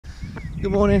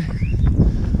Good morning,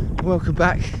 welcome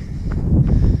back.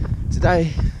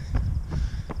 Today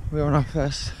we're on our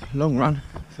first long run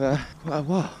for quite a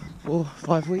while, 4 or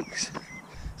 5 weeks.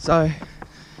 So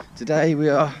today we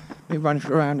are running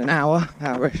for around an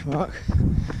hour-ish mark.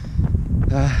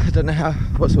 I don't know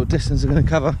what sort of distance we're going to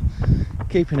cover,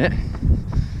 keeping it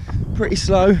pretty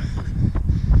slow.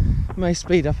 May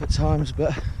speed up at times,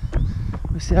 but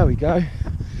we'll see how we go.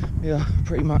 We are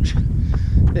pretty much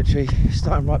literally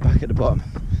starting right back at the bottom.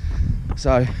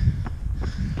 So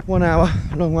 1 hour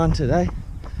long run today,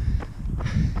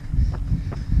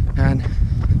 and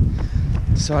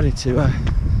decided to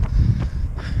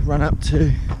run up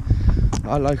to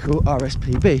our local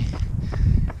RSPB,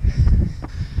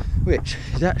 which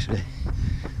is actually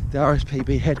the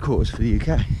RSPB headquarters for the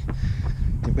UK.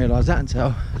 Didn't realise that until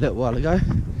a little while ago.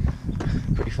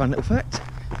 Pretty fun little fact.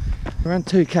 Around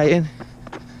 2k in,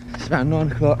 it's about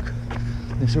 9 o'clock,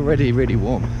 and it's already really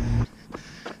warm.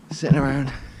 Sitting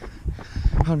around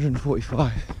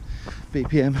 145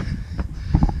 BPM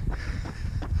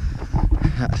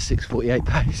at a 6:48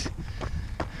 pace.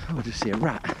 Oh, I just see a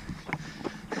rat.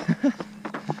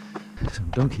 Some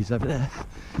donkeys over there.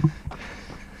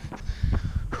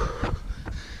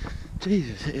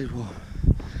 Jesus, it is warm.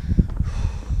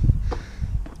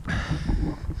 I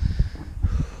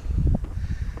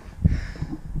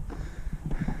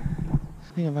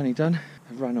think I've only done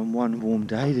a run on one warm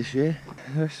day this year.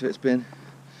 The rest of it's been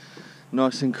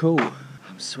nice and cool.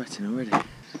 I'm sweating already.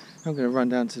 I'm going to run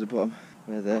down to the bottom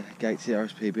where the gate to the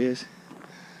RSPB is,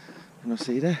 and I'll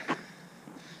see you there.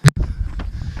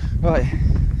 Right,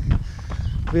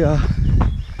 we are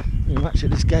pretty much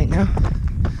at this gate now.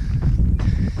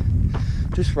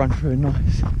 Just run through a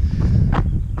nice,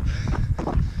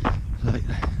 like,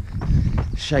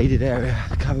 shaded area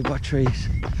covered by trees,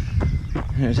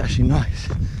 and it was actually nice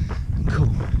and cool.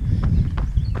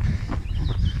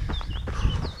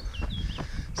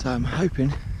 So I'm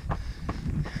hoping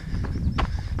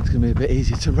it's going to be a bit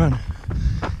easier to run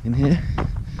in here,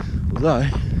 although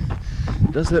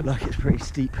it does look like it's pretty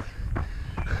steep.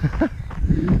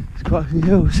 There's quite a few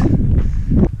hills. Oh,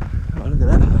 look at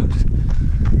that house.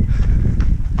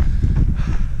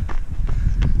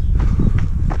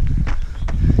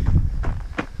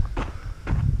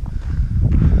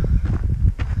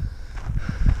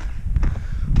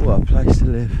 What a place to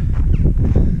live.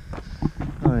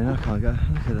 I mean, I can't go.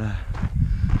 Look at that.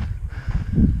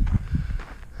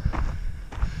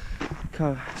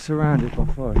 Surrounded by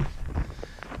forest.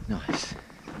 Nice.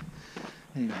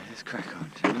 Anyway, let's crack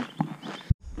on, shall we?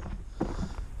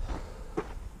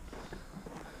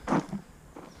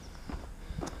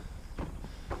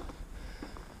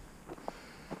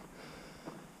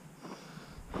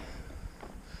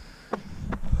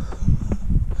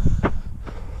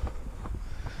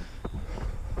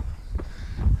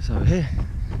 So here,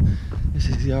 this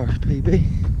is the RSPB.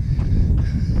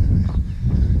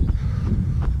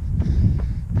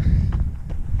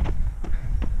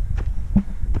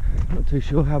 Not too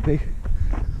sure how big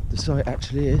the site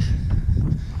actually is,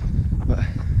 but I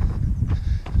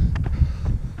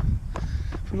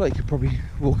feel like you could probably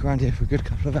walk around here for a good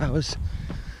couple of hours,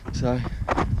 so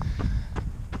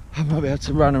I might be able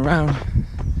to run around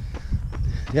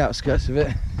the outskirts of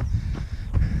it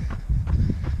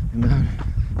in about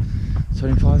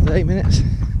 25 to 8 minutes.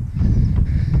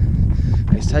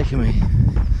 It's taken me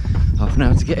half an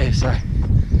hour to get here, so I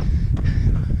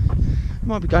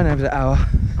might be going over the hour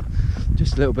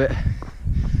just a little bit,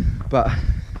 but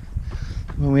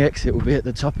when we exit we'll be at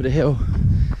the top of the hill,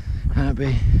 and it'll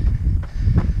be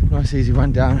a nice easy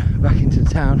run down back into the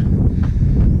town.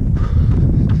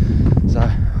 So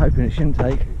hoping it shouldn't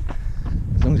take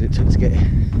as long as it took to get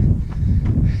here.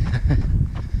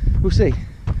 We'll see.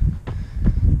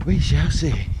 We shall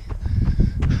see.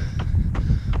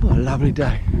 What a lovely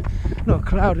day. Not a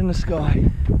cloud in the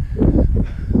sky.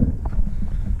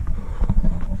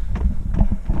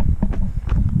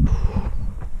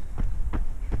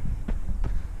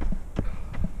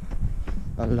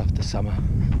 I love the summer.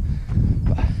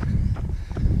 But I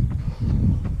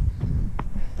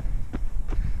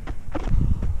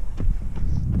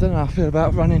don't know how I feel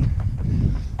about running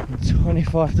in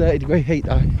 25-30 degree heat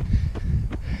though.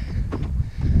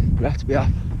 We'll have to be up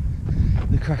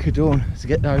the crack of dawn to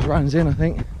get those runs in, I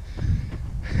think.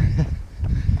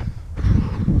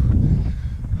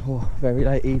 Or very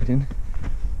late evening.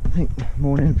 I think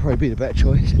morning would probably be the better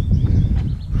choice.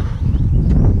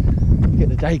 Get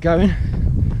the day going.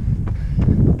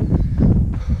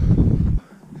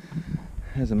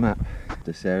 There's a map of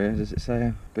this area. Does it say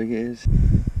how big it is?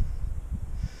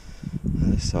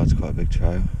 This side's quite a big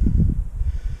trail.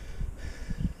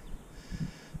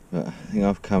 But I think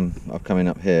I've come in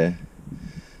up here.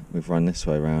 We've run this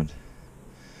way round.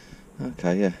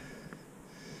 Okay, yeah.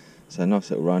 So nice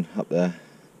little run up there.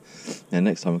 And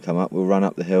next time we come up, we'll run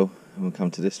up the hill and we'll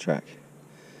come to this track.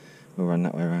 We'll run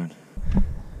that way around.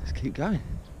 Let's keep going.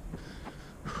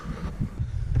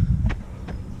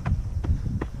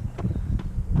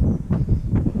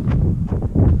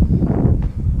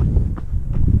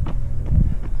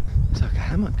 It's like a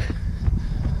hammock.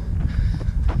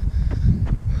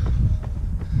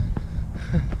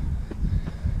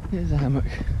 Here's a hammock.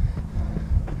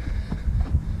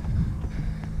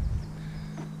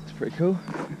 It's pretty cool.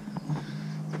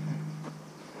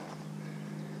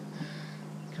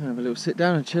 Can have a little sit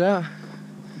down and chill out.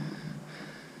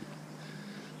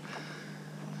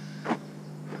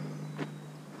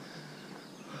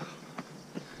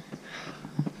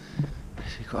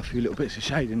 Actually, quite a few little bits of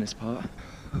shade in this part.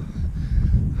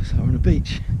 So we're on a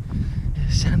beach.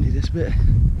 It's sandy this bit.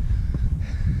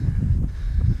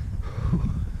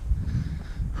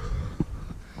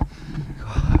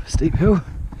 God, steep hill.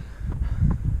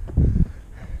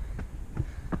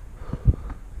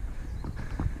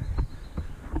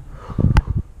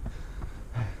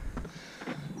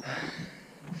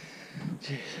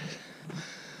 Jesus.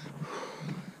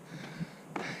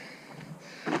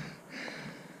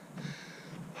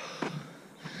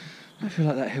 I feel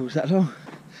like that hill's that long.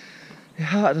 Your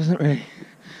heart doesn't really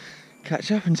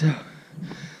catch up until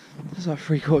it's like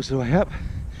 3/4 of the way up,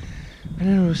 and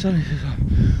then all of a sudden it's just like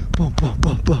boom, boom,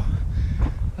 boom, boom.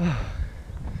 Oh.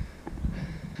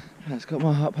 That's got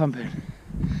my heart pumping.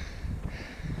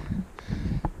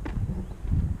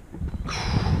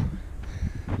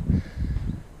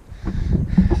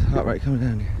 Heart rate coming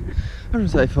down here.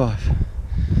 135.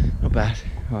 Not bad.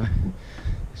 Right.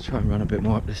 Let's try and run a bit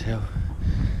more up this hill.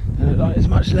 Don't look like there's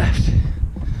much left.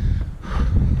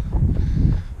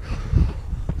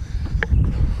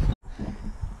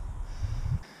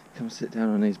 Come sit down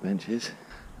on these benches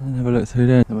and have a look through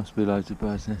there. There must be loads of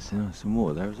birds nesting on some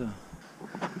water there as well.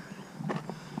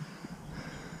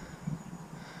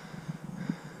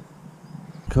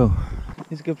 Cool.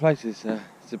 These are good places to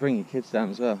bring your kids down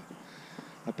as well.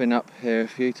 I've been up here a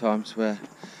few times where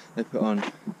they put on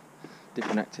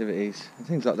different activities and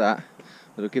things like that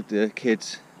that'll give the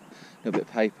kids a little bit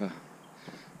of paper,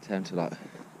 tell them to like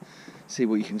see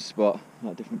what you can spot,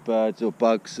 like different birds or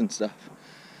bugs and stuff.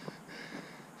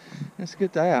 It's a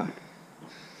good day out.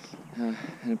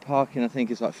 And parking I think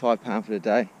is like £5 for the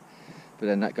day, but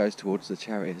then that goes towards the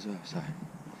charity as well, so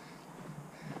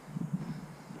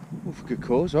all for good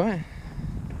cause, right?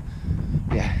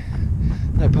 Yeah,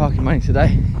 no parking money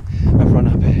today. I've run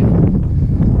up here,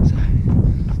 so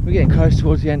we're getting close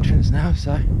towards the entrance now,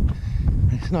 so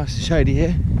it's nice and shady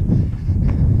here.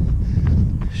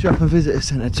 Shop and visitor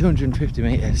centre, 250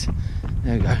 metres.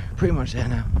 There we go, pretty much there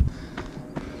now.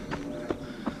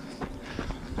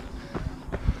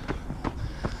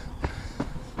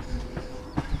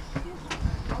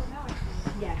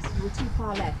 Yes, we're too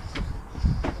far left.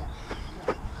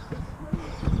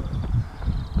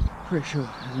 Pretty sure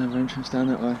there's another entrance down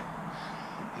that way.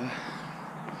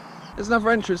 There's another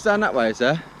entrance down that way, is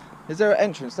there? Is there an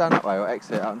entrance down that way or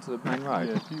exit out onto the main road?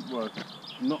 Yeah,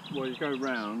 you go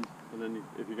round and then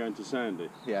if you're going to Sandy.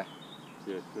 Yeah.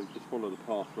 Yeah, so just follow the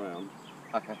path round.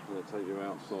 Okay. And they'll take you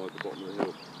outside the bottom of the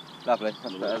hill. Lovely,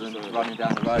 that's better than running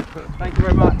down the road. Thank you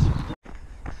very much.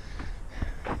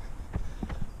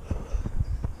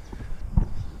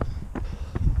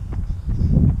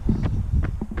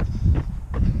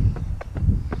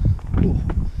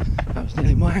 That was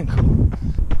nearly my ankle.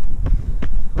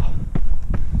 Oh,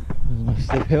 that was a nice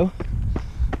steep hill.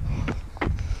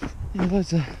 Yeah,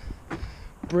 loads of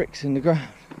bricks in the ground.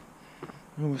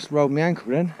 I almost rolled my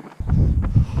ankle then.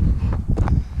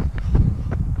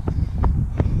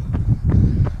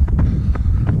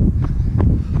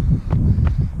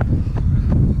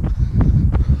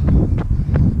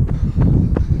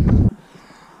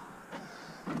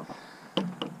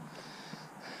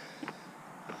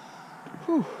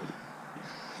 Whew.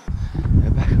 We're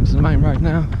back onto the main road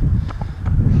now.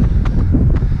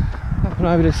 Up and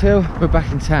over this hill, we're back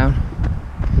in town.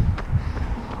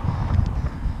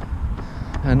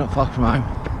 And not far from home.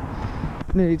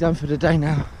 Nearly done for the day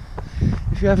now.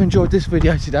 If you have enjoyed this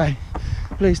video today,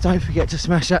 please don't forget to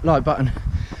smash that like button.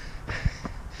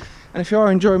 And if you are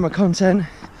enjoying my content,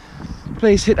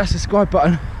 please hit that subscribe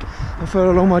button and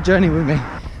follow along my journey with me.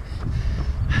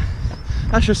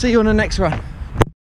 I shall see you on the next one.